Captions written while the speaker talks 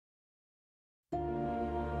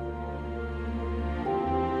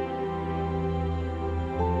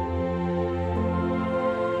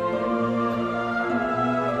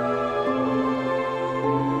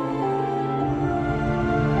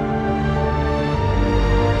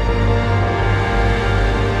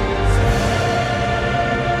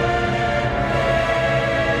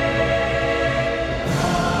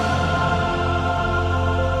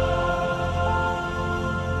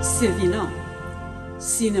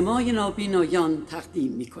سینمای نابینایان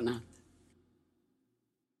تقدیم می‌کند.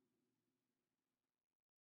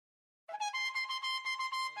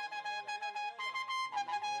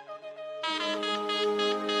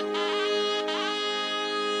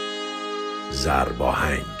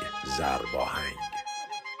 آهنگ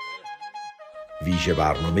ویژه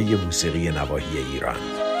برنامه موسیقی نواحی ایران.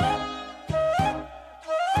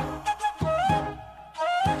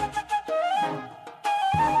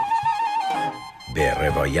 به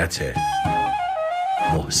روایت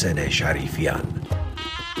محسن شریفیان.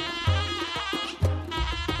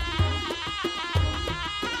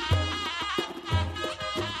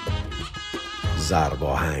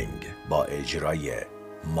 آهنگ با اجرای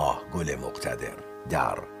ماهگل مقتدر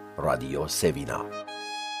در رادیو سوینا.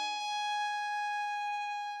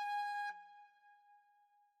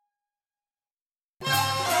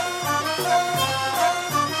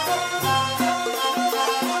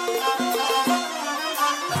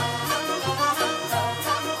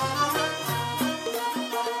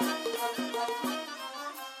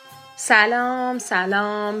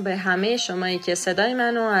 سلام به همه شمایی که صدای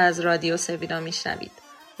منو از رادیو سوینا میشنوید.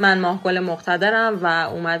 من ماهگل مقتدرم و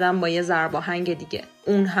اومدم با یه آهنگ دیگه،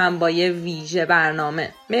 اون هم با یه ویژه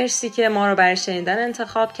برنامه. مرسی که ما رو برای شنیدن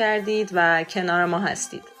انتخاب کردید و کنار ما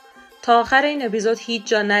هستید. تا آخر این اپیزود هیچ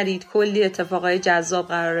جا نرید، کلی اتفاقای جذاب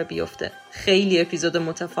قراره بیفته. خیلی اپیزود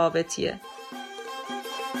متفاوتیه.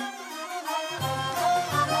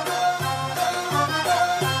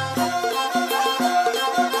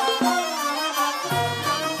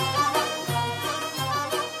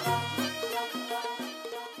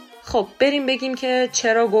 خب بریم بگیم که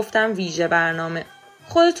چرا گفتم ویژه برنامه.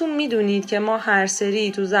 خودتون میدونید که ما هر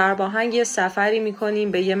سری تو آهنگ یه سفری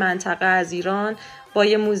میکنیم به یه منطقه از ایران، با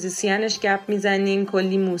یه موزیسینش گپ میزنیم،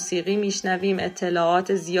 کلی موسیقی میشنویم،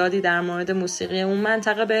 اطلاعات زیادی در مورد موسیقی اون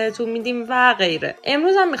منطقه بهتون میدیم و غیره.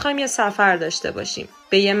 امروز هم میخوایم یه سفر داشته باشیم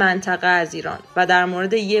به یه منطقه از ایران و در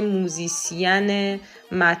مورد یه موزیسین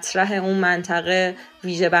مطرح اون منطقه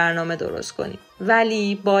ویژه برنامه درست کنیم.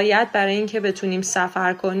 ولی باید برای اینکه بتونیم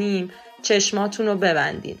سفر کنیم چشماتون رو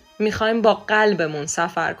ببندین. میخوایم با قلبمون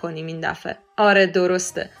سفر کنیم این دفعه. آره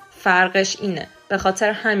درسته، فرقش اینه. به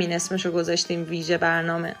خاطر همین اسمشو گذاشتیم ویژه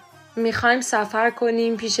برنامه. میخوایم سفر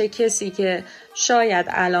کنیم پیش کسی که شاید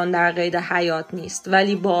الان در قید حیات نیست،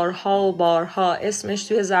 ولی بارها و بارها اسمش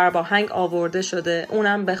توی آهنگ آورده شده.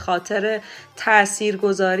 اونم به خاطر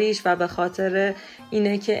تاثیرگذاریش و به خاطر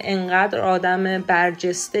اینه که انقدر آدم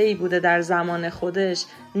برجسته‌ای بوده در زمان خودش،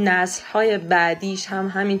 نسل‌های بعدیش هم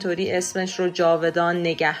همینطوری اسمش رو جاودان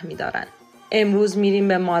نگه می‌دارن. امروز میریم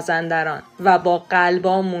به مازندران و با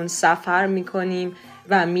قلبامون سفر میکنیم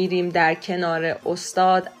و میریم در کنار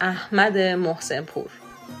استاد احمد محسنپور.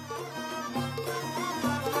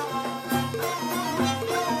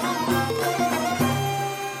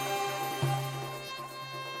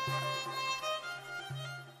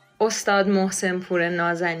 استاد محسنپور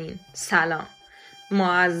نازنین، سلام.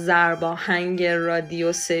 ما از آهنگ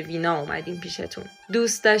رادیو سوینا اومدیم پیشتون.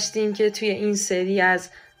 دوست داشتیم که توی این سری از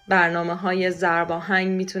برنامه‌های آهنگ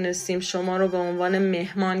میتونستیم شما رو به عنوان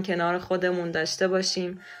مهمان کنار خودمون داشته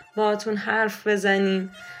باشیم، باهاتون حرف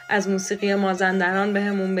بزنیم، از موسیقی مازندران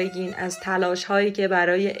بهمون بگین، از تلاش‌هایی که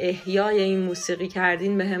برای احیای این موسیقی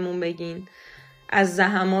کردین بهمون بگین، از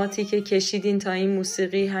زحماتی که کشیدین تا این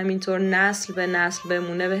موسیقی همینطور نسل به نسل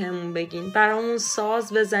بمونه بهمون بگین، برامون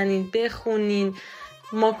ساز بزنین، بخونین،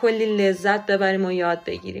 ما کلی لذت ببریم و یاد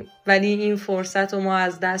بگیریم. ولی این فرصت رو ما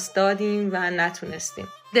از دست دادیم و نتونستیم.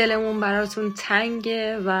 دلمون براتون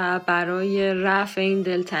تنگه و برای رفع این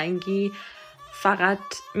دلتنگی فقط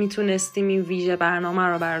میتونستیم این ویژه برنامه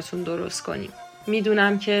رو براتون درست کنیم.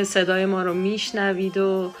 میدونم که صدای ما رو میشنوید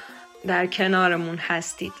و در کنارمون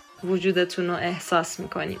هستید، وجودتون رو احساس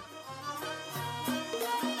میکنیم.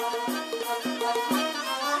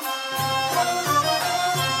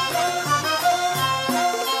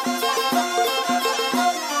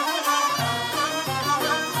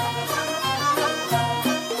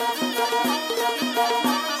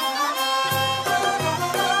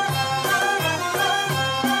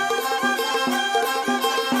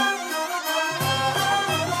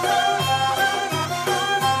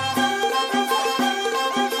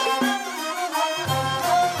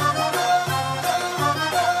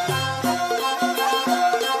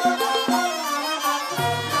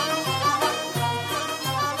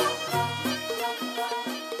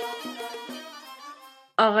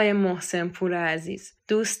 آقای محسنپور عزیز،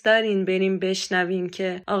 دوست دارین بریم بشنویم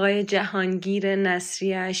که آقای جهانگیر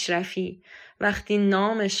نصری اشرفی وقتی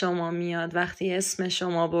نام شما میاد، وقتی اسم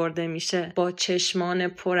شما برده میشه، با چشمان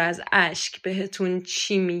پر از اشک بهتون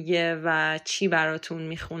چی میگه و چی براتون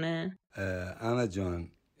میخونه؟ احمد جان،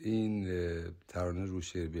 این ترانه رو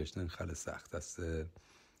شعر بیاشتن خیلی سخت است.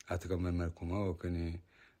 حتی که من مرکومه بکنی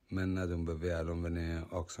من ندم به وی الان ونه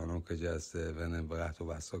آکسانو که جسته ونه بغت و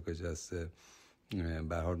بسا که جسته.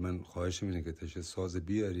 به هر حال من خواهشم اینه که تشه ساز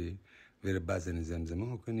بیاری ویر بزنی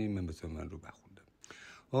زمزمه کنی من به تو من رو بخوندم.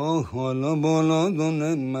 آه حالا بالا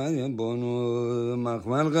دونه مریم بانو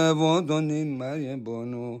مخمل قوا دونه مریم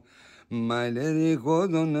بانو مایلری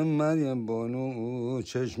کدونه مریم بانو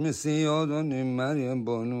چشم سیاه دونه مریم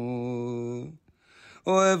بانو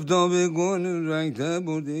او افتابی گل رنگته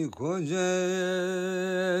بودی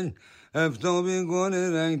کجل افتابی گل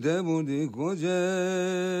رنگته بودی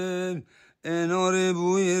کجل انار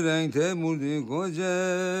بوی رنگته بودی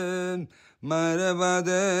کجل مره بعد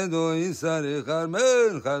دوی سری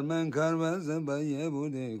خرمن کرمز بیه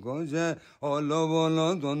بودی کجه حالا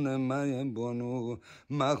بالا دونه مریم بانو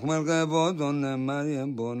مخمل قبا دونه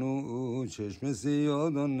مریم بانو چشم سیاه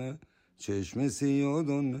دونه چشم سیاه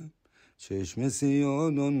دونه چشم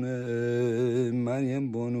سیاه دونه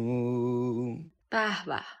مریم بانو. به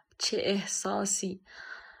به، چه احساسی!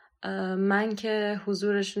 من که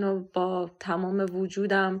حضورشون رو با تمام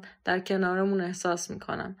وجودم در کنارمون احساس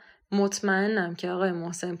میکنم. مطمئنم که آقای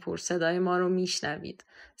محسنپور صدای ما رو میشنوید.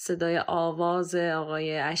 صدای آواز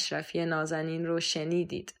آقای اشرفی نازنین رو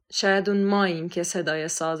شنیدید. شاید اون ماییم که صدای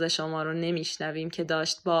ساز شما رو نمیشنویم که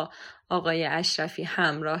داشت با آقای اشرفی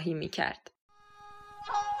همراهی میکرد.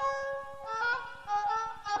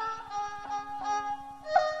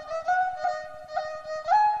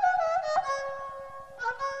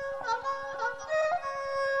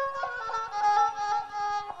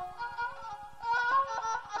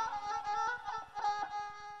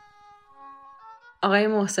 آقای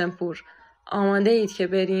محسنپور، آماده اید که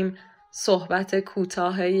بریم صحبت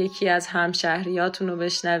کوتاه یکی از همشهریاتون رو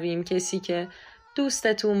بشنویم، کسی که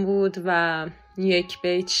دوستتون بود و یک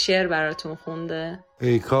بیت شعر براتون خونده؟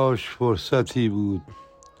 ای کاش فرصتی بود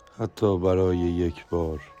حتی برای یک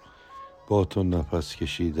بار با تو نفس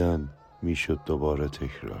کشیدن میشد دوباره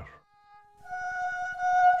تکرار.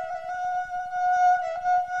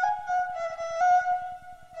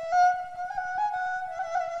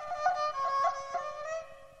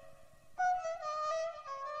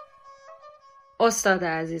 استاد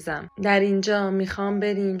عزیزم، در اینجا میخوام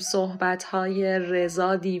بریم صحبت‌های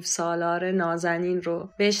رضا دیوسالار نازنین رو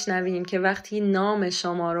بشنویم که وقتی نام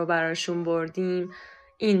شما رو براشون بردیم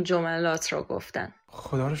این جملات رو گفتن.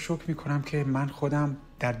 خدا رو شکر میکنم که من خودم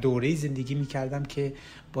در دوره زندگی میکردم که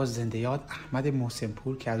با زنده یاد احمد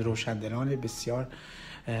محسنپور که از روشندلان بسیار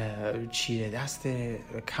چیره دست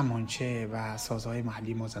کمانچه و سازهای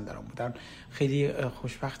محلی مازندران بودن. خیلی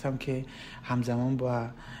خوشبختم که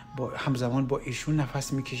همزمان با ایشون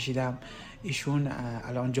نفس میکشیدم. ایشون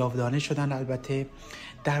الان جاودانه شدن. البته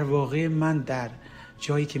در واقع من در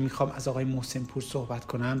جایی که میخوام از آقای محسنپور صحبت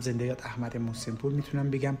کنم، زنده یاد احمد محسنپور، میتونم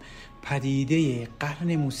بگم پدیده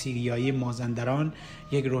قرن موسیقیایی مازندران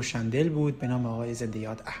یک روشندل بود به نام آقای زنده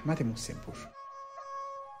یاد احمد محسنپور.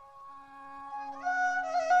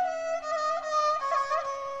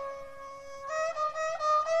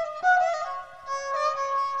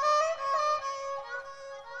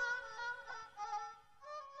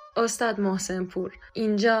 استاد محسنپور،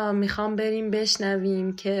 اینجا میخوام بریم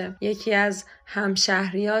بشنویم که یکی از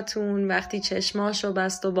همشهریاتون وقتی چشماشو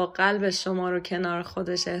بست و با قلب شما رو کنار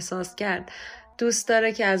خودش احساس کرد دوست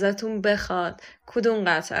داره که ازتون بخواد کدوم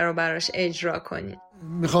قطعه رو براش اجرا کنید.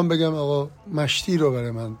 میخوام بگم آقا مشتی رو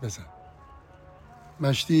برای من بزن.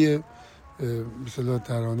 مشتی مثلا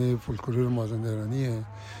ترانه فولکلور مازندرانیه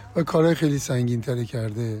و کارهای خیلی سنگین تری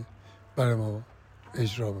کرده برای ما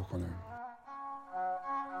اجرا بکنه.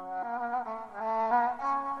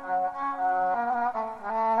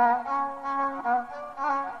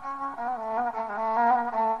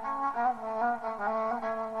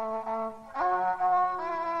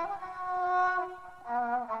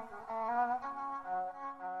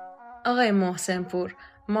 آقای محسنپور،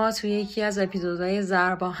 ما توی یکی از اپیزودهای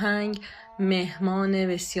ضرب آهنگ مهمان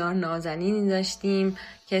بسیار نازنینی داشتیم،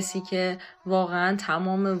 کسی که واقعا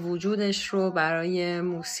تمام وجودش رو برای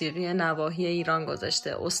موسیقی نواحی ایران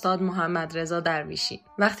گذاشته، استاد محمد رضا درویشی.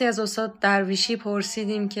 وقتی از استاد درویشی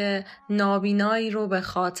پرسیدیم که نابینایی رو به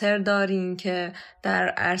خاطر دارین که در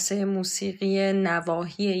عرصه موسیقی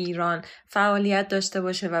نواحی ایران فعالیت داشته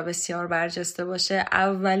باشه و بسیار برجسته باشه،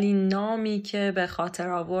 اولین نامی که به خاطر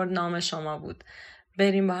آورد نام شما بود.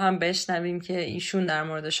 بریم با هم بشنویم که ایشون در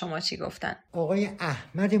مورد شما چی گفتن. آقای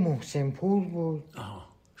احمد محسنپور بود.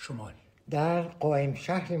 شمال در قائم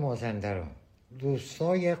شهر مازندران،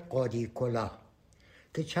 روستای قادی کلاه،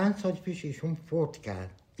 که چند سال پیش ایشون فوت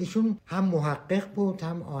کرد. ایشون هم محقق بود،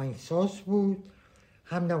 هم آهنگساز بود،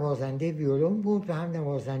 هم نوازنده ویولون بود و هم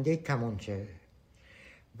نوازنده کمانچه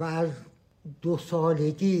و از 2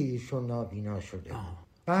 سالگی ایشون نابینا شده.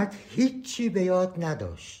 بعد هیچی به یاد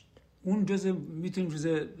نداشت. اون میتونیم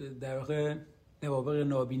جزء در واقع نوابغ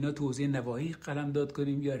نابینا تو حوزه نواحی قلمداد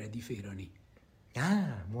کنیم یا ردیف ایرانی؟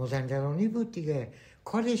 نه، مازندرانی بود دیگه.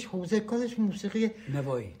 کارش موسیقی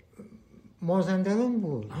نواحی مازندران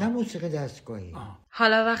بود. نه موسیقی دستگاهی.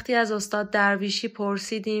 حالا وقتی از استاد درویشی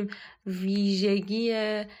پرسیدیم ویژگی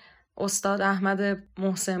استاد احمد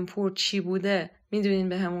محسنپور چی بوده، میدونین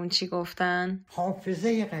به همون چی گفتن؟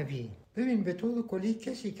 حافظه قوی. ببین به طور کلی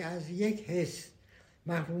کسی که از یک حس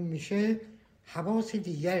محروم میشه حواس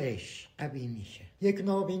دیگرش قوی میشه. یک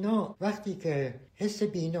نابینا وقتی که حس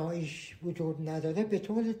بیناییش وجود نداره به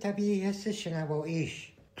طور طبیعی حس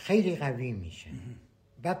شنواییش خیلی قوی میشه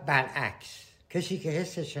و برعکس کسی که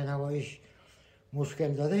حس شنواییش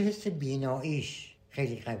مشکل داره حس بیناییش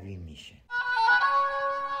خیلی قوی میشه.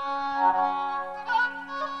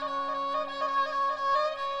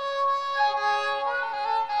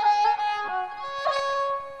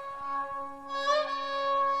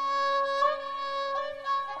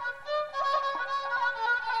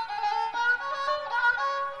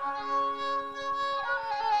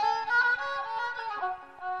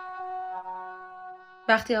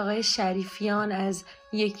 وقتی آقای شریفیان از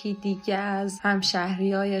یکی دیگه از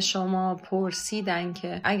همشهریای شما پرسیدن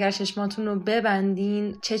که اگر چشماتون رو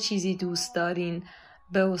ببندین چه چیزی دوست دارین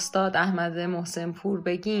به استاد احمد محسنپور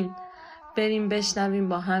بگین، بریم بشنویم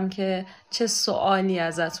با هم که چه سوالی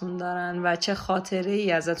ازتون دارن و چه خاطره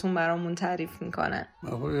ای ازتون برامون تعریف میکنن.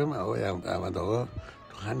 من بگم آقای احمد آقا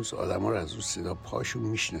تو هنوز آدم ها رو از اون صدا پاشون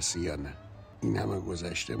میشناسی یا نه؟ این همه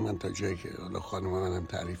گذشته من تا جایی که حالا خانم منم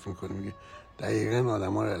تعریف میکنه میگه دقیقاً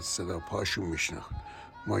آدم ها رو از صدا پاشون میشناخت.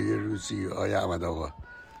 ما یه روزی آقای احمد آقا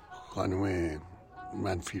خانم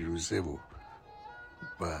من فیروزه و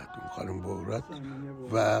بعد اون خانم بورات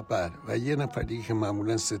و یه نفر دیگه که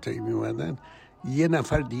معمولا ستایی میومدن یه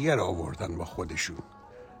نفر دیگر آوردن با خودشون.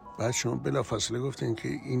 بعد شما بلافاصله گفتین که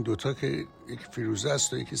این دوتا که یک فیروزه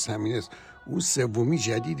است و یکی سمینه است، اون سومی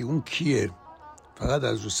جدیدی اون کیه؟ فقط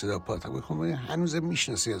از رو صدا پا. بخوام هنوز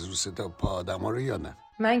میشناسی از رو صدا پا آدم ها رو یا نه؟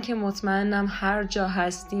 من که مطمئنم هر جا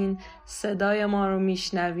هستین صدای ما رو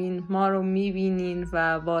میشنوین، ما رو میبینین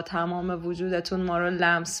و با تمام وجودتون ما رو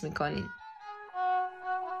لمس میکنین.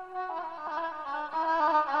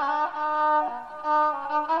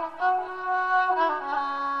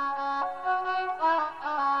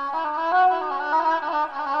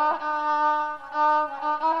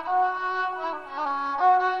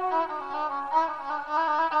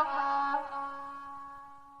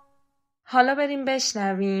 حالا بریم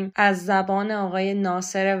بشنویم از زبان آقای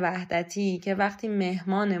ناصر وحدتی که وقتی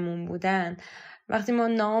مهمانمون بودن، وقتی ما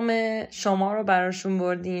نام شما رو براشون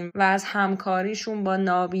بردیم و از همکاریشون با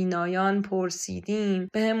نابینایان پرسیدیم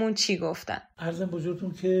به همون چی گفتن؟ عرضم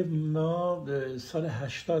بزرگتون که ما سال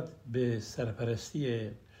 80 به سرپرستی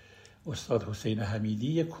استاد حسین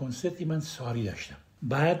حمیدی یک کنسرتی من ساری داشتم.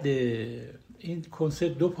 بعد این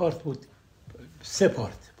کنسرت 2 پارت بود، 3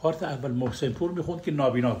 پارت اول محسنپور میخوند که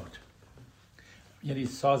نابینا بود، یعنی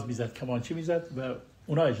ساز میزد، کمانچه میزد و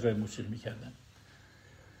اونا اجرای موسیقی میکردن.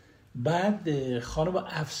 بعد خانم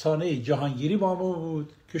افسانه جهانگیری با ما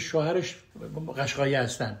بود که شوهرش قشقایی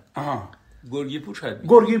هستن.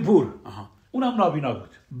 گرگینپور. اونم نابینا بود.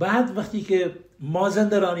 بعد وقتی که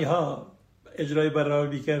مازندرانی ها اجرای برنامه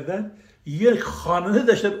میکردن یک خواننده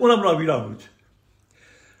داشتن، اونم نابینا بود.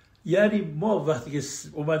 یعنی ما وقتی که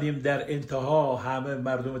اومدیم در انتها همه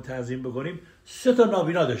مردم تعظیم بکنیم 3 تا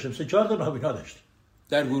نابینا داشتیم، 3-4 تا نابینا داشتیم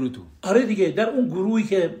در گروه تو. آره دیگه، در اون گروهی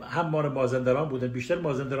که هم مازندران بودن، بیشتر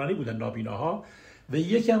مازندرانی بودن نابیناها و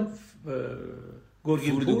یکم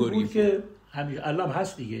گرگینپور بود که همیشه الان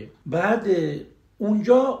هست دیگه. بعد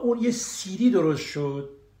اونجا اون یه سیدی درست شد،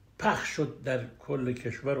 پخش شد در کل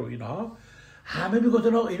کشور و اینها، همه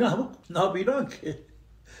میگفتن آقا اینا همه نابینا که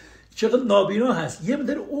چقدر نابینا هست. یه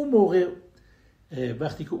مدر اون موقع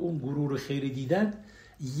وقتی که اون گروه رو خیلی دیدن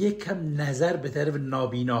یکم نظر به طرف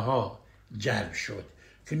نابیناها جلب شد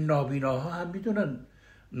که نابیناها هم میدونن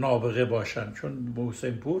نابغه باشن، چون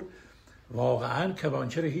محسنپور واقعا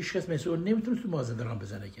کمانچه رو هیچ کس مثل اون نمیتونه تو مازندران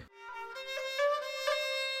بزنه که.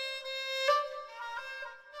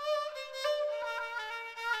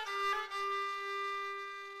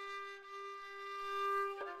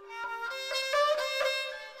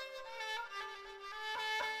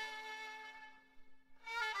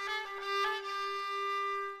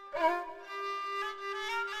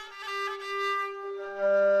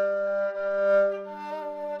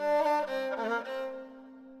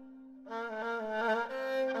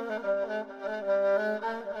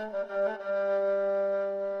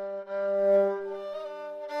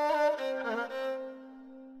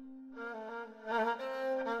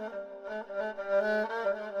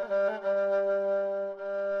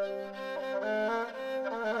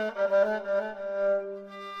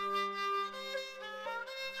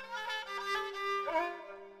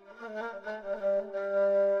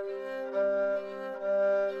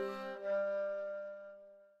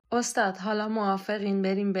 استاد حالا موافقین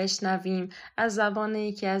بریم بشنویم از زبان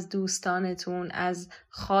یکی از دوستانتون از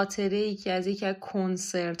خاطره‌ای که از یکی از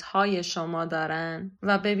کنسرت‌های شما دارن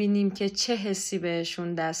و ببینیم که چه حسی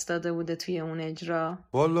بهشون دست داده بوده توی اون اجرا.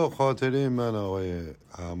 والا خاطره من آقای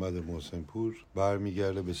احمد محسنپور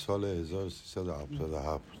برمیگرده به سال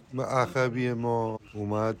 1377 و اخوی ما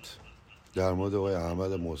اومد در مورد آقای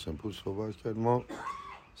احمد محسنپور صحبت کرد. ما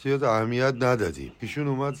زیاد اهمیت ندادیم. ایشون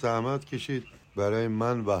اومد زحمت کشید برای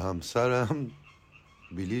من و همسرم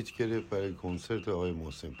بلیت گرفت برای کنسرت آقای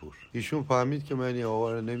محسنپور. ایشون فهمید که من این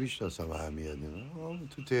آقا رو نمیشناسم، اهمیت نمیدم،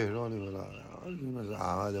 تو تهران مثل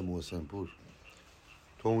احمد محسنپور.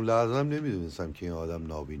 تو اون لحظه هم نمیدونستم که این آدم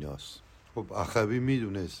نابیناست. خب اخوی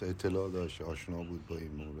میدونست، اطلاع داشت، آشنا بود با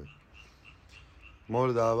این مورد. ما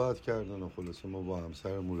رو دعوت کردن و خلاصه ما با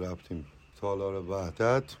همسرمون رفتیم تالار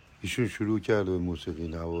وحدت. ایشون شروع کرد به موسیقی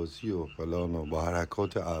نوازی و فلان و با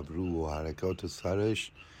حرکات ابرو و حرکات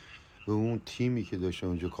سرش و اون تیمی که داشتن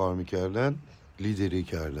اونجا کار میکردن لیدری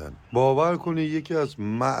کردن. باور کنی یکی از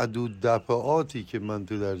معدود دفعاتی که من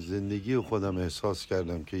تو در زندگی خودم احساس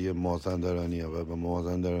کردم که یه مازندرانی و به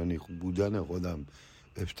مازندرانی بودن خودم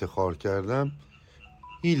افتخار کردم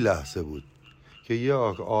این لحظه بود که یه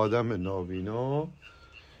آدم نابینا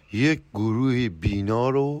یک گروه بینا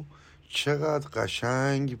رو چقدر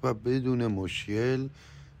قشنگ و بدون مشکل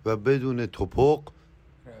و بدون توپق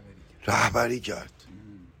رهبری کرد.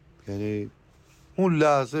 یعنی اون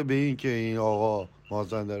لحظه به این که این آقا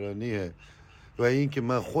مازندرانیه و این که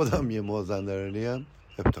من خودم یه مازندرانیم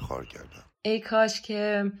افتخار کردم. ای کاش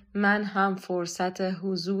که من هم فرصت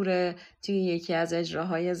حضور توی یکی از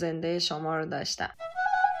اجراهای زنده شما رو داشتم.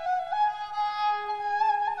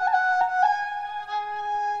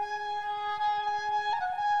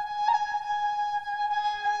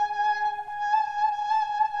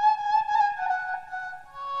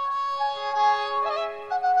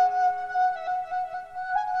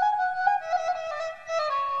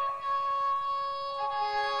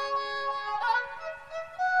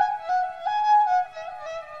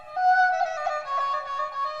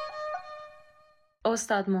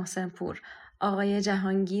 استاد محسنپور، آقای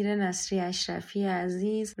جهانگیر نصری اشرفی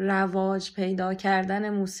عزیز رواج پیدا کردن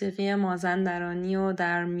موسیقی مازندرانی و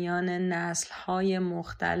در میان نسل‌های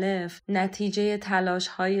مختلف نتیجه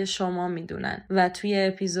تلاش‌های شما میدونن و توی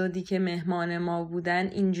اپیزودی که مهمان ما بودن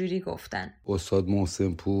اینجوری گفتن. استاد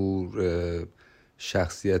محسنپور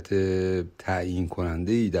شخصیت تعیین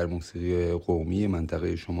کننده‌ای در موسیقی قومی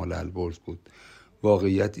منطقه شمال البرز بود.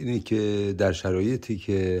 واقعیت اینه که در شرایطی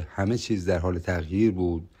که همه چیز در حال تغییر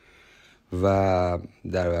بود و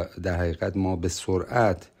در حقیقت ما به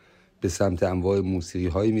سرعت به سمت انواع موسیقی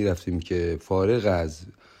هایی می رفتیم که فارغ از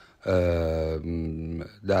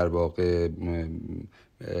در واقع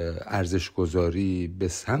ارزش گذاری به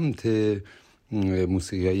سمت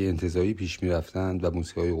موسیقی های انتزاعی پیش می رفتند و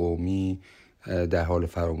موسیقی های قومی در حال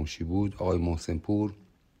فراموشی بود. آقای محسنپور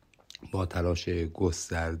با تلاش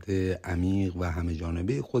گسترده، عمیق و همه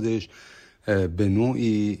جانبه خودش به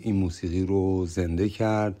نوعی این موسیقی رو زنده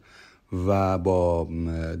کرد و با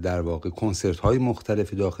در واقع کنسرت های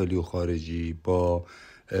مختلف داخلی و خارجی، با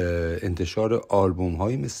انتشار آلبوم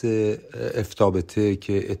هایی مثل افتابته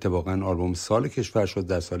که اتفاقا آلبوم سال کشور شد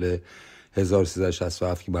در سال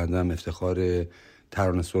 1367 که بنده هم افتخار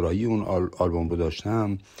ترانه سرایی اون آلبوم رو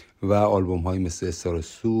داشتم و آلبوم های مثل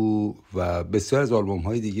استارسو و بسیار از آلبوم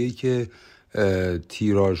های دیگه‌ای که در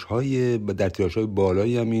تیراژ های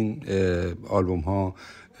بالایی هم این آلبوم ها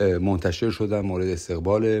منتشر شدن، مورد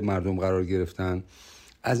استقبال مردم قرار گرفتن.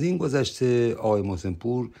 از این گذشته آقای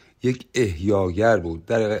محسنپور یک احیاگر بود.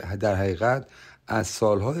 در حقیقت از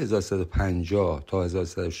سالها 1350 تا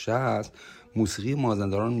 1360 موسیقی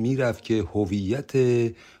مازندران میرفت که هویت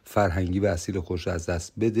فرهنگی و اصیل خودش از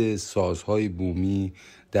دست بده. سازهای بومی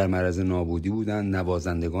در معرض نابودی بودن،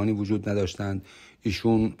 نوازندگانی وجود نداشتند.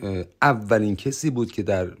 ایشون اولین کسی بود که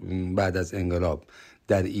بعد از انقلاب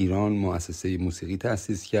در ایران مؤسسه موسیقی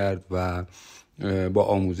تأسیس کرد و با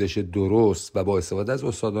آموزش درست و با استفاده از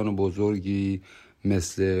استادان بزرگی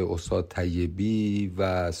مثل استاد طیبی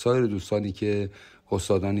و سایر دوستانی که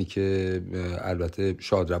استادانی که البته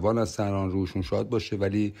شادروان هستن، روحشون شاد باشه،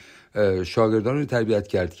 ولی شاگردان رو تربیت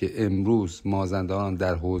کرد که امروز مازندران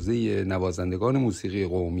در حوزه نوازندگان موسیقی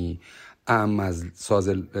قومی اعم از ساز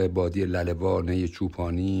بادی لاله‌وار، نی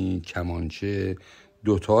چوپانی، کمانچه،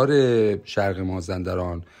 دوتار شرق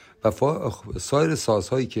مازندران و سایر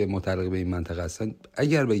سازهایی که متعلق به این منطقه هستن،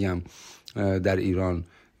 اگر بگم در ایران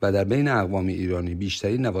و در بین اقوام ایرانی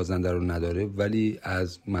بیشترین نوازنده رو نداره، ولی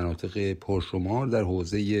از مناطق پرشمار در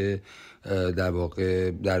حوزه در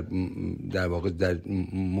واقع در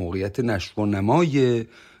موقعیت نشو و نمای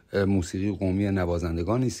موسیقی قومی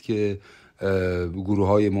نوازندگانی است که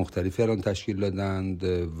گروه‌های مختلفی الان تشکیل دادند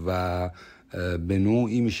و به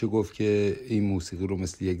نوعی میشه گفت که این موسیقی رو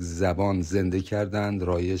مثل یک زبان زنده کردند،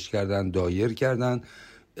 رایج کردند، دایر کردند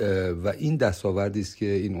و این دستاوردی است که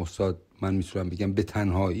این استاد من میتونم بگم به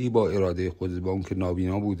تنهایی با اراده خودش، با اون که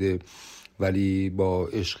نابینا بوده ولی با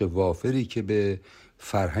عشق وافری که به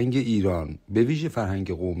فرهنگ ایران، به ویژه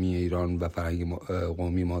فرهنگ قومی ایران و فرهنگ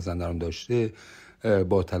قومی مازندران داشته،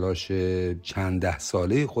 با تلاش چند ده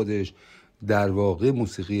ساله خودش در واقع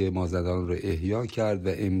موسیقی مازندران رو احیا کرد و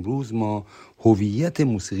امروز ما هویت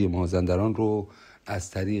موسیقی مازندران رو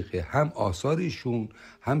از طریق هم آثارشون،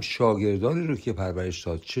 هم شاگردانی رو که پرورش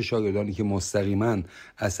داد، چه شاگردانی که مستقیما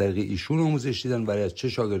از طریق ایشون آموزش دیدن و چه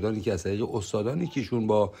شاگردانی که از طریق استادانی که ایشون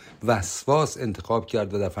با وسواس انتخاب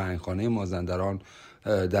کرد و در فرهنگخانه مازندران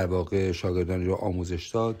در واقع شاگردانی رو آموزش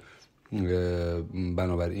داد.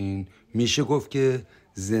 بنابراین میشه گفت که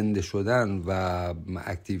زنده شدن و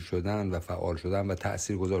اکتیو شدن و فعال شدن و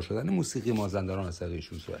تاثیرگذار شدن موسیقی مازندران از طریق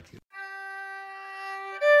ایشون صورت گرفت.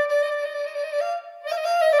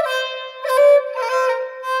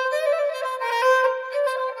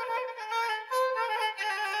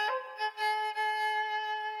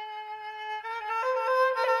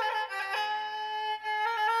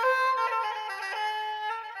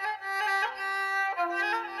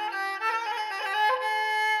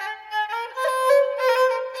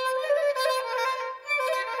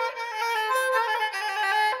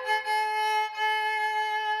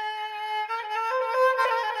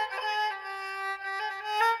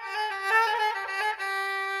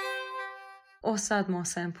 استاد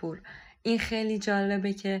محسنپور، این خیلی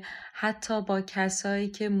جالبه که حتی با کسایی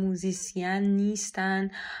که موزیسین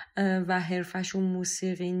نیستن و حرفشون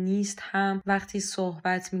موسیقی نیست هم وقتی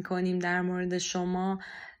صحبت میکنیم در مورد شما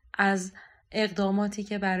از اقداماتی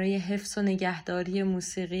که برای حفظ و نگهداری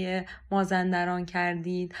موسیقی مازندران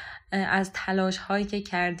کردید، از تلاش هایی که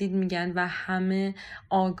کردید میگن و همه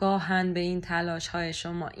آگاهن به این تلاش های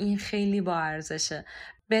شما. این خیلی با ارزشه.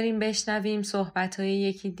 بریم بشنویم صحبت‌های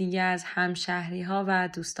یکی دیگه از همشهری ها و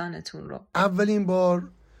دوستانتون رو. اولین بار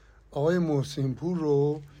آقای محسنپور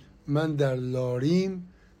رو من در لاریم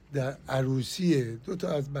در عروسی 2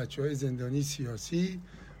 از بچه‌های زندانی سیاسی،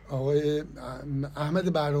 آقای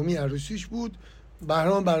احمد برنامه عروسیش بود،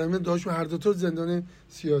 بهرام برنامه داشت و هر 2 زندان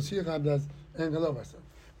سیاسی قبل از انقلاب هستن.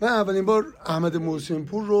 من اولین بار احمد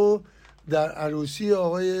محسنپور رو در عروسی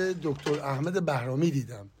آقای دکتر احمد بهرامی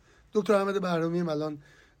دیدم. دکتر احمد بهرامی الان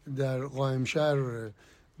در قائمشهر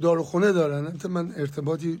داروخونه دارن، البته من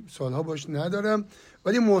ارتباطی سالها باش ندارم،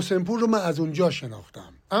 ولی محسنپور رو من از اونجا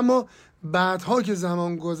شناختم. اما بعدها که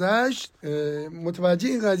زمان گذشت متوجه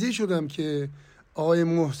این قضیه شدم که آقای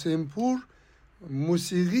محسنپور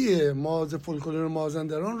موسیقی فولکلور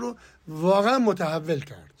مازندران رو واقعا متحول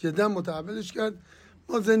کرد، جدا متحولش کرد.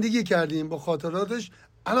 ما زندگی کردیم با خاطراتش،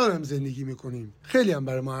 الان هم زندگی میکنیم، خیلی هم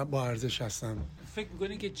برای ما با ارزش هستن. فکر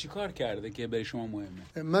میکنی که چیکار کرده که برای شما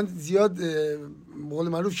مهمه؟ من زیاد به قول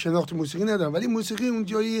معروف شناخت موسیقی ندارم، ولی موسیقی اون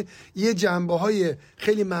جایی یه جنبه‌های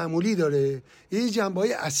خیلی معمولی داره، یه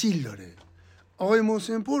جنبه‌های اصیل داره. آقای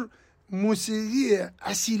محسنپور موسیقی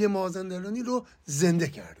اصیل مازندرانی رو زنده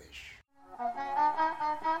کردش.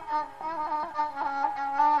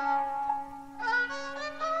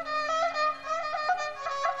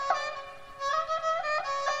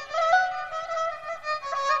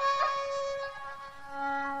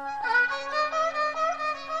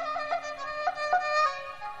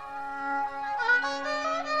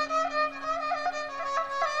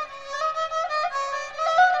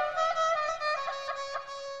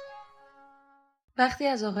 وقتی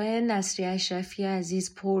از آقای نصری اشرفی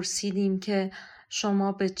عزیز پرسیدیم که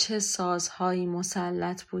شما به چه سازهایی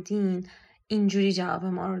مسلط بودین، اینجوری جواب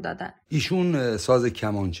ما رو دادن. ایشون ساز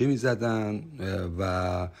کمانچه می زدن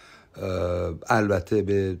و البته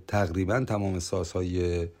به تقریبا تمام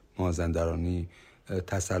سازهای مازندرانی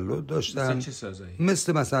تسلط داشتن. مثل چه سازهایی؟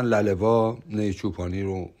 مثل لاله‌وا، نی چوپانی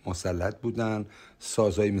رو مسلط بودن،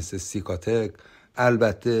 سازهایی مثل سیکاتک.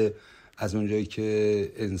 البته از اونجایی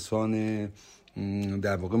که انسان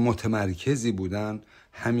در واقع متمرکزی بودن،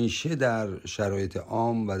 همیشه در شرایط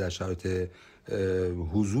عام و در شرایط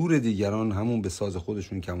حضور دیگران همون به ساز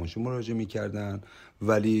خودشون کمانچه مراجعه می‌کردن،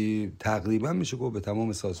 ولی تقریبا میشه گفت به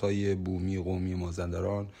تمام سازهای بومی قومی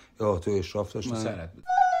مازندران احاطه و اشراف داشتن. مسلط بود.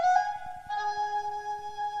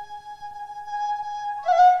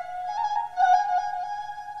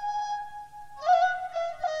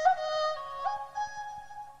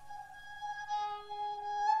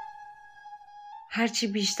 هرچی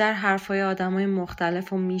بیشتر حرفای آدمای مختلف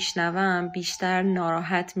رو میشنوم بیشتر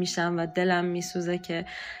ناراحت میشم و دلم میسوزه که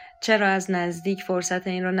چرا از نزدیک فرصت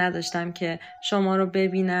این رو نداشتم که شما رو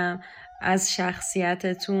ببینم، از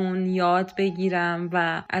شخصیتتون یاد بگیرم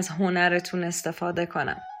و از هنرتون استفاده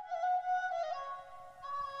کنم.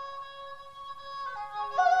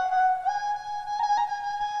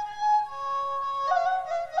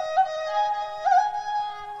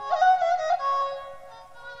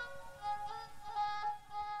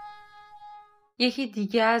 یکی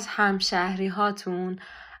دیگه از همشهری هاتون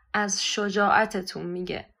از شجاعتتون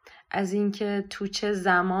میگه، از اینکه تو چه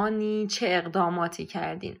زمانی چه اقداماتی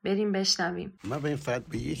کردین. بریم بشنویم. من به این فرد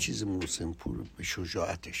به یه چیز محسنپور، به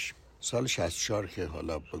شجاعتش. سال 64 که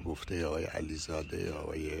حالا به گفته آقای علیزاده،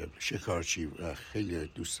 آقای شکارچی و خیلی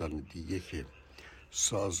دوستان دیگه که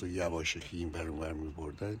ساز و یواشکی این بر اون بر می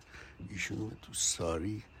بردن، ایشون تو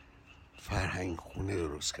ساری فرهنگ خونه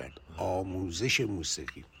درست کرد، آموزش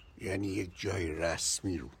موسیقی، یعنی یک جای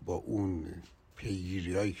رسمی رو با اون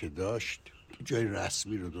پیگیری‌هایی که داشت جای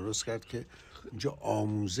رسمی رو درست کرد که اینجا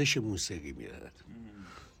آموزش موسیقی می‌دادن.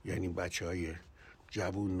 یعنی بچه‌های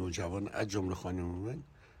جوان نوجوان از جمله خانم من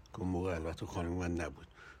که موقع البته خانم من نبود،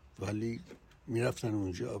 ولی میرفتن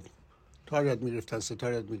اونجا تار یاد میگرفتن،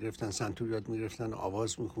 ستار یاد میگرفتن، سنتور یاد میگرفتن،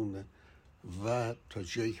 آواز میخوندن و تا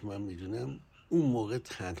جایی که من میدونم اون موقع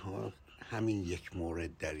تنها همین یک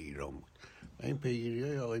مورد در ایران بود و این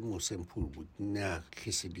پیگیری‌های آقای محسنپور بود، نه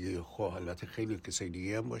کسی دیگه. خواه البته خیلی کسی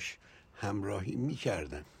دیگه هم باش همراهی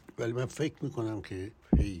میکردن، ولی من فکر میکنم که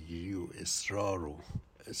پیگیری و اصرار و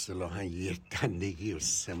اصطلاحاً یک دندگی و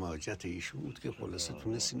سماجت ایشون بود که خلاصه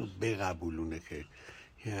تونست اینو بقبولونه که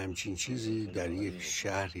یه همچین چیزی در یک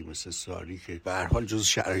شهری مثل ساری که به هر حال جز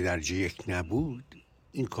شهرهای درجه یک نبود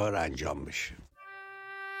این کار انجام بشه.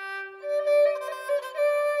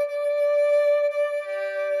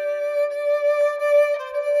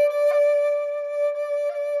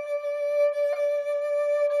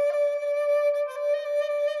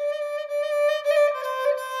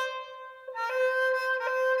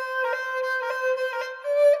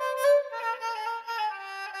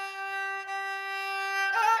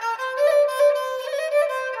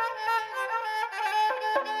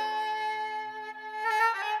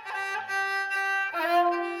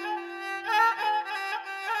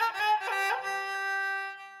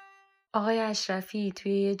 آقای اشرفی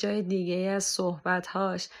توی یه جای دیگه از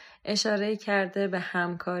صحبت‌هاش اشاره کرده به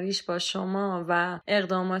همکاریش با شما و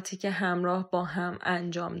اقداماتی که همراه با هم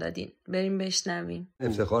انجام دادین. بریم بشنویم.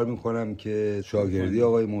 افتخار میکنم که شاگردی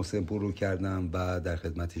آقای محسنپور رو کردم و در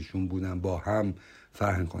خدمتشون بودم. با هم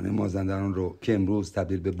فرهنگخانه مازندران رو که امروز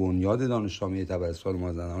تبدیل به بنیاد دانش آموزی طبرستان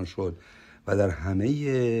مازندران شد و در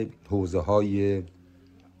همه حوزه‌های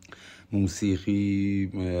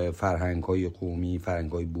موسیقی، فرهنگ‌های قومی،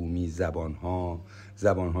 فرهنگ‌های بومی،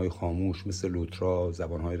 زبان‌های خاموش مثل لوترا،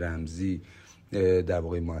 زبان‌های رمزی در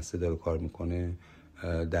واقع مؤسسه داره کار میکنه.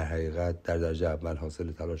 در حقیقت در درجه اول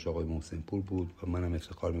حاصل تلاش آقای محسنپور بود و منم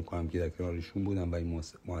افتخار میکنم که در کنارشون بودم و این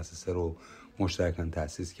مؤسسه رو مشترکاً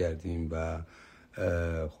تأسیس کردیم و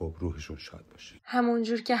خب روحشون شاد باشه.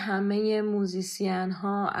 همونجور که همه موزیسین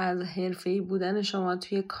ها از حرفه‌ای بودن شما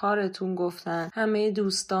توی کارتون گفتن، همه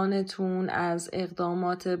دوستانتون از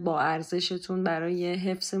اقدامات با ارزشتون برای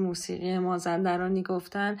حفظ موسیقی مازندرانی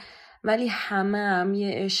گفتن، ولی همه هم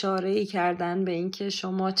یه اشاره‌ای کردن به اینکه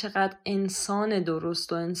شما چقدر انسان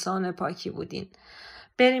درست و انسان پاکی بودین.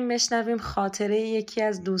 بریم بشنویم خاطره یکی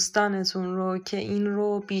از دوستانتون رو که این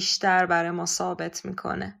رو بیشتر برای ما ثابت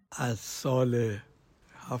میکنه. از سال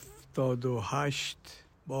 78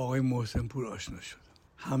 با آقای محسنپور آشنا شدم.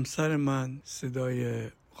 همسر من صدای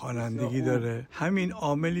خوانندگی داره. همین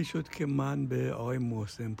عاملی شد که من به آقای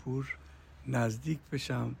محسنپور نزدیک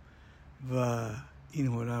بشم و این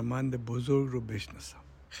هنرمند بزرگ رو بشناسم.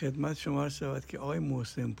 خدمت شما عرض شود که آقای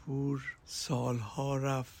محسنپور سالها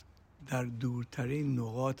رفت در دورترین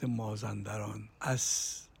نقاط مازندران، از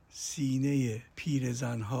سینه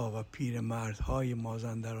پیرزنها و پیرمردهای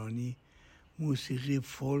مازندرانی موسیقی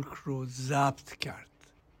فولک رو ضبط کرد.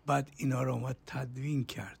 بعد اینا رو اومد تدوین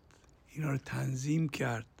کرد، اینا رو تنظیم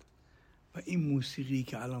کرد و این موسیقی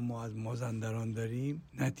که الان ما از مازندران داریم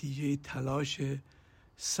نتیجه تلاش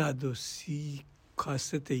 130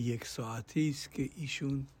 کاست 1 ساعتی است که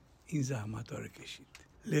ایشون این زحمت ها رو کشید.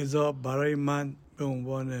 لذا برای من به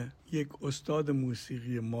عنوان یک استاد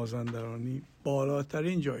موسیقی مازندرانی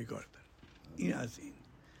بالاترین جایگاه داره. این از این.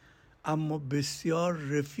 اما بسیار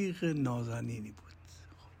رفیق نازنینی بود.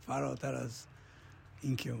 فراتر از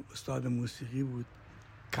اینکه استاد موسیقی بود،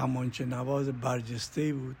 کمانچه نواز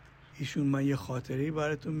برجسته‌ای بود. ایشون، من یه خاطره‌ای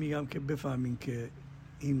براتون میگم که بفهمین که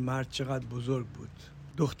این مرد چقدر بزرگ بود.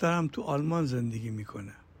 دخترم تو آلمان زندگی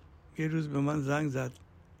میکنه. یه روز به من زنگ زد،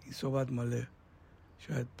 این صحبت ماله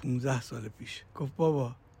شاید 15 سال پیش. گفت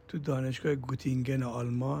بابا تو دانشگاه گوتینگن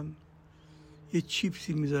آلمان یه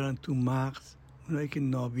چیپسی میذارن تو مغز. اونایی که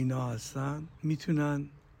نابینا هستن میتونن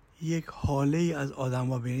یک حاله ای از آدم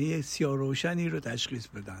ها ببینن، یه سیاه روشنی رو تشخیص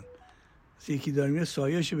بدن. یکی داره میره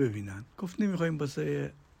سایه‌شو ببینن. گفت نمیخوایم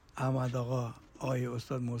واسه احمد آقای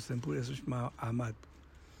استاد محسنپور، اسمش احمد بود،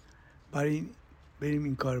 برای بریم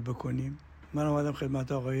این کار بکنیم. من اومدم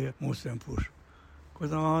خدمت آقای محسنپور،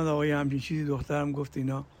 گفتم احمد آقای همچین چیزی دخترم گفت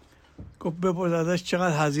اینا. گفت بپرس ازش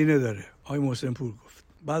چقدر هزینه داره. آقای محسنپور گفت.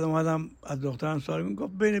 بعد اومدم از دخترم سوال کردم،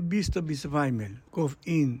 گفت بین 20 تا 25 میلیون. گفت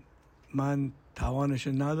این من توانش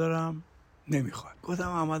ندارم، نمیخواد. گفتم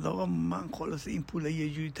احمد آقا من خلاص این پول یه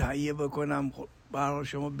جوری تهیه بکنم برای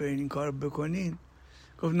شما برین این کار بکنین.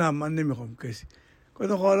 گفت نه من نمیخوام کسی.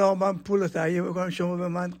 گفتم حالا من پول تهیه بکنم شما به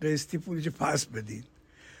من قسطی پولشو پس بدین.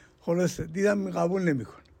 خلاص دیدم قبول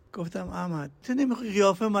نمیکنه. گفتم احمد تو نمیخوای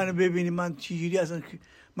قیافه منو ببینی من چجوری اصلا،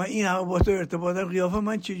 من این همه با تو ارتباط دارم، قیافه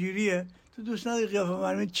من چجوریه؟ تو دوست نداری قیافه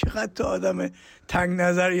من چقدر تو آدم تنگ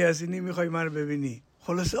نظری هستی نمیخوای منو ببینی؟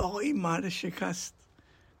 خلاص آقا این مرد شکست.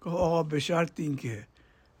 گفت آقا به شرط این که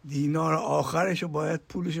دینار آخرشو باید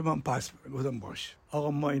پولشو من پس بدم. گفتم باشه.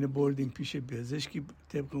 آقا ما اینو بردیم پیش پزشکی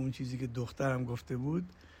طبق اون چیزی که دخترم گفته بود.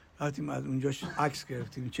 رفتیم از اونجاش عکس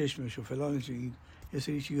گرفتیم چشمش و فلانش، این یه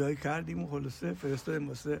سری چیزایی کردیم و خلاصه فرستادیم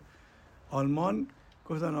واسه آلمان.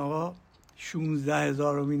 گفتن آقا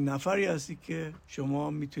 16,000مین نفری هستی که شما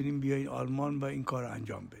میتونین بیاین آلمان و این کار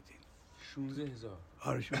انجام بدین. 16,000.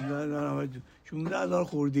 آره 16,000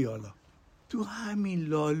 خوردی. حالا تو همین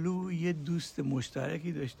لالو یه دوست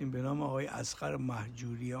مشترکی داشتیم به نام آقای اصغر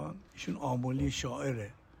مهجوریان. ایشون آملی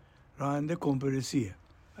شاعره، راننده کمپرسیه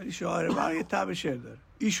ولی شاعره، برای یه تب شعر داره.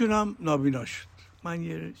 ایشون هم نابینا شد. من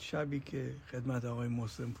یه شبی که خدمت آقای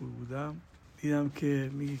محسنپور بودم دیدم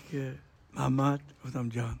که میگه که محمد. گفتم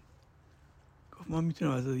جان. گفت من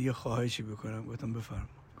میتونم ازت یه خواهشی بکنم؟ گفتم بفرما.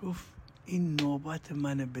 گفت این نوبت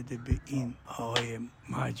منه بده به این آقای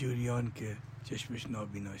مهجوریان که چشمش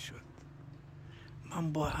نابینا شد.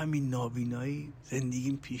 من با همین نابینایی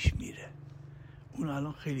زندگیم پیش میره. اون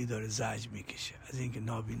الان خیلی داره زجر میکشه از اینکه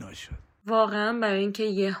نابینا شد. واقعا برای اینکه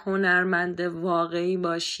یه هنرمند واقعی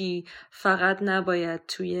باشی فقط نباید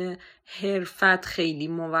توی حرفت خیلی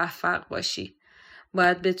موفق باشی.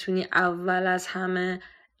 باید بتونی اول از همه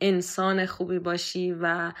انسان خوبی باشی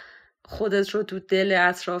و خودت رو تو دل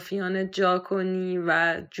اطرافیان جا کنی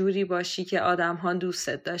و جوری باشی که آدم ها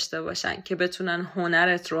دوستت داشته باشن، که بتونن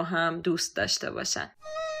هنرت رو هم دوست داشته باشن.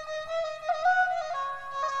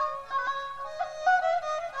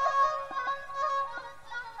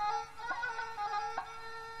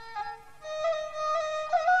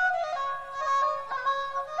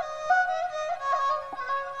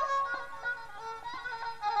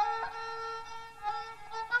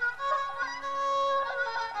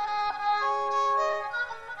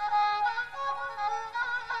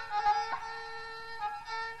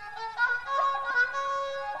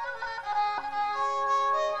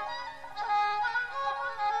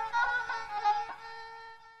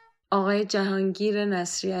 آقای جهانگیر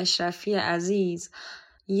نصری اشرفی عزیز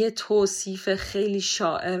یه توصیف خیلی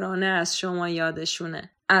شاعرانه از شما یادشونه،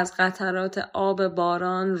 از قطرات آب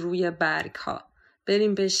باران روی برگ ها.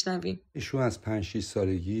 بریم بشنویم. ایشون از 5-6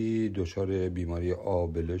 سالگی دچار بیماری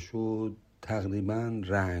آبله شد. تقریبا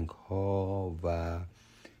رنگ ها و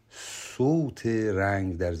صوت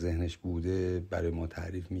رنگ در ذهنش بوده برای ما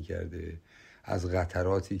تعریف میکرده. از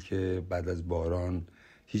قطراتی که بعد از باران،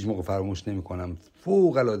 هیچ موقع فراموش نمی کنم،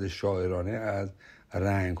 فوق العاده شاعرانه از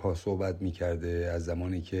رنگ ها صحبت می کرده. از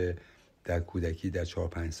زمانی که در کودکی در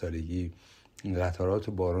 4-5 سالگی قطرات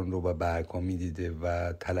باران رو و برگ ها می دیده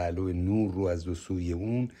و تلالو نور رو از دو سوی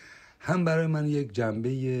اون، هم برای من یک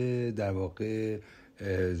جنبه در واقع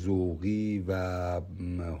ذوقی و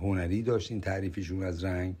هنری داشت این تعریفشون از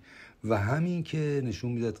رنگ، و همین که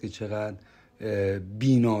نشون میداد که چقدر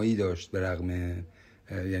بینایی داشت، به رغم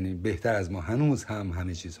یعنی بهتر از ما هنوز هم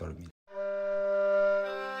همه چیزها رو می‌دید.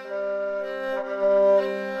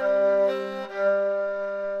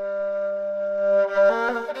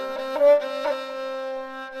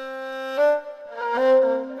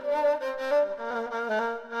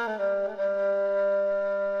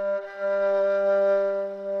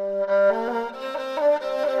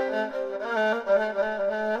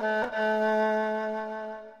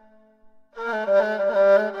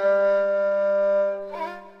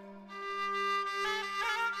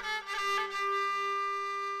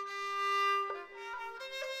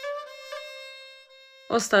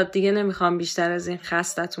 استاد دیگه نمیخوام بیشتر از این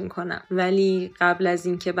خستتون کنم، ولی قبل از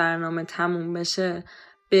این که برنامه تموم بشه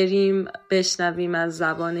بریم بشنویم از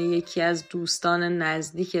زبان یکی از دوستان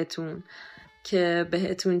نزدیکتون که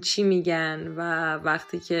بهتون چی میگن و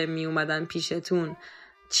وقتی که می اومدن پیشتون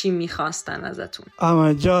چی میخواستن ازتون.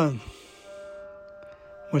 احمد جان،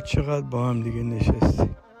 ما چقدر با هم دیگه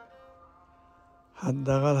نشستیم.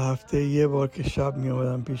 حداقل هفته یه بار که شب می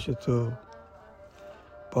اومدم پیش تو،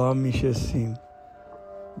 با هم میشستیم.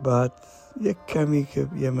 بعد یک کمی که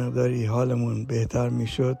یه مقداری حالمون بهتر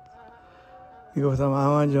میشد میگفتم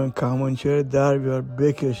احمد جان کمانچه در بیار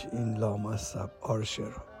بکش این لامصب آرشه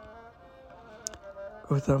رو.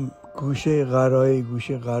 گفتم گوشه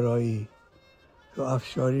قرایی تو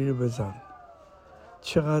افشاری رو بزن.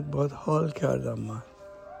 چقدر باید حال کردم من.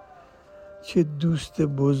 چه دوست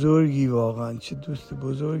بزرگی، واقعا چه دوست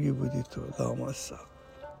بزرگی بودی تو لامصب.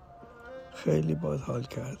 خیلی باید حال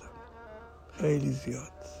کردم، خیلی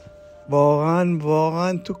زیاد.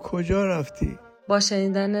 واقعا تو کجا رفتی؟ با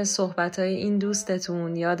شنیدن صحبت‌های این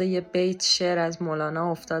دوستتون یاد یه بیت شعر از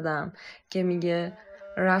مولانا افتادم که میگه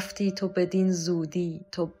رفتی تو بدین زودی،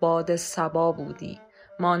 تو باد صبا بودی،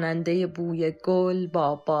 ماننده بوی گل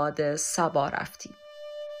با باد صبا رفتی.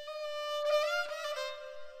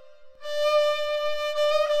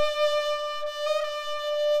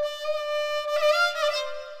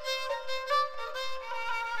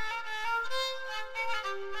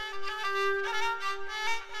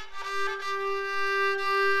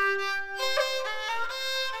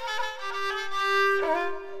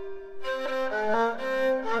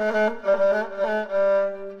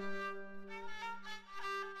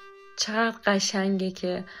 چقدر قشنگه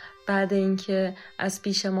که بعد اینکه از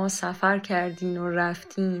پیش ما سفر کردین و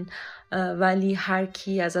رفتین ولی هر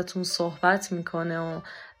کی ازتون صحبت میکنه و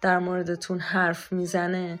در موردتون حرف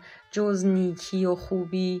میزنه جز نیکی و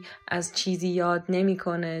خوبی از چیزی یاد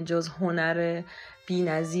نمیکنه، جز هنر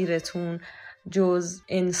بی‌نظیرتون، جز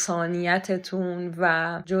انسانیتتون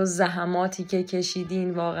و جز زحماتی که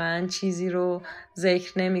کشیدین واقعا چیزی رو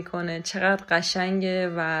ذکر نمیکنه. چقدر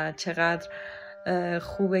قشنگه و چقدر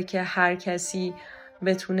خوبه که هر کسی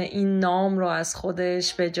بتونه این نام رو از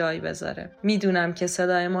خودش به جای بذاره. میدونم که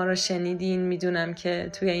صدای ما رو شنیدین، میدونم که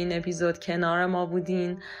توی این اپیزود کنار ما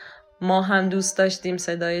بودین. ما هم دوست داشتیم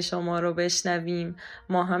صدای شما رو بشنویم،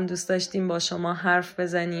 ما هم دوست داشتیم با شما حرف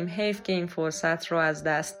بزنیم. حیف که این فرصت رو از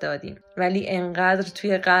دست دادیم، ولی انقدر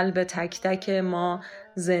توی قلب تک تک ما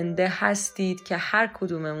زنده هستید که هر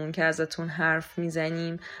کدوممون که ازتون حرف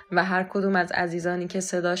میزنیم و هر کدوم از عزیزانی که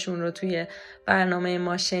صداشون رو توی برنامه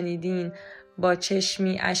ما شنیدین با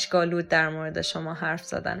چشمی اشک‌آلود در مورد شما حرف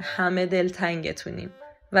زدن. همه دلتنگتونیم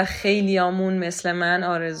و خیلیامون مثل من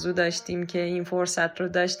آرزو داشتیم که این فرصت رو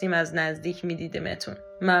داشتیم از نزدیک میدیدیمتون.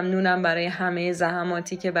 ممنونم برای همه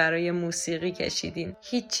زحماتی که برای موسیقی کشیدین.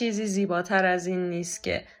 هیچ چیزی زیباتر از این نیست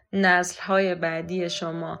که نسل‌های بعدی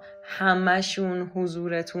شما همشون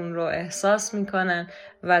حضورتون رو احساس میکنن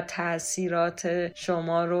و تأثیرات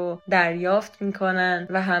شما رو دریافت میکنن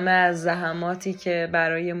و همه از زحماتی که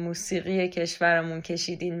برای موسیقی کشورمون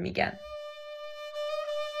کشیدین میگن.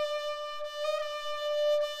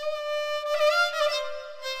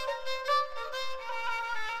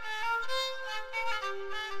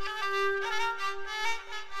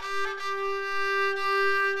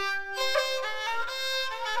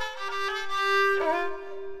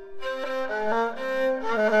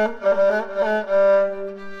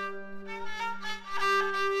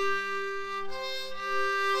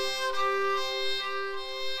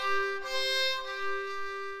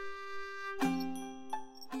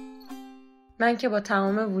 من که با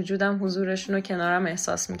تمام وجودم حضورشون رو کنارم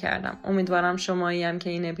احساس میکردم. امیدوارم شمایی هم که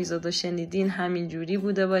این اپیزودو شنیدین همین جوری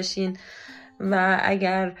بوده باشین و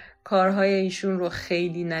اگر کارهای ایشون رو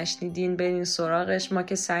خیلی نشنیدین برین سراغش. ما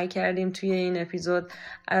که سعی کردیم توی این اپیزود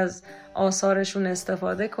از آثارشون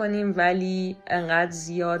استفاده کنیم ولی انقدر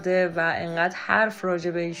زیاده و انقدر حرف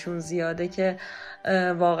راجع به ایشون زیاده که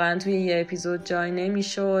واقعا توی یه اپیزود جای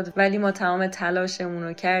نمیشد، ولی ما تمام تلاشمون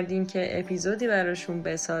رو کردیم که اپیزودی براشون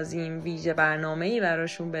بسازیم، ویژه برنامه‌ای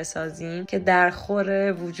براشون بسازیم که در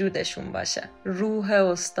خور وجودشون باشه. روح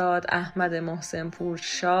استاد احمد محسنپور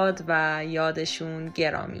شاد و یادشون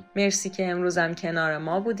گرامی. مرسی که امروزم کنار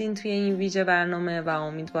ما بودین توی این ویژه برنامه و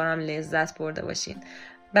امیدوارم لذت برده باشین.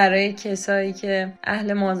 برای کسایی که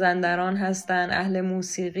اهل مازندران هستن، اهل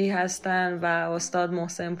موسیقی هستن و استاد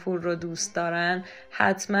محسنپور رو دوست دارن،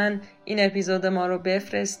 حتما این اپیزود ما رو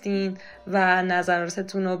بفرستین و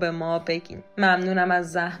نظراتتون رو به ما بگین. ممنونم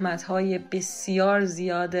از زحمت‌های بسیار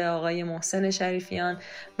زیاد آقای محسن شریفیان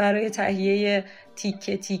برای تهیه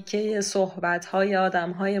تیکه تیکه صحبت‌های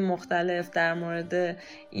آدم‌های مختلف در مورد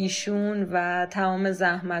ایشون و تمام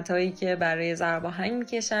زحمت‌هایی که برای ضرب آهنگ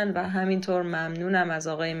می‌کشن و همینطور ممنونم از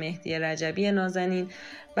آقای مهدی رجبی نازنین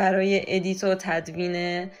برای ادیت و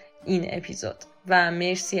تدوین این اپیزود. و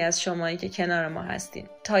مرسی از شمایی که کنار ما هستین.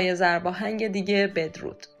 تا یه ضرب آهنگ دیگه،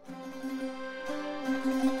 بدرود.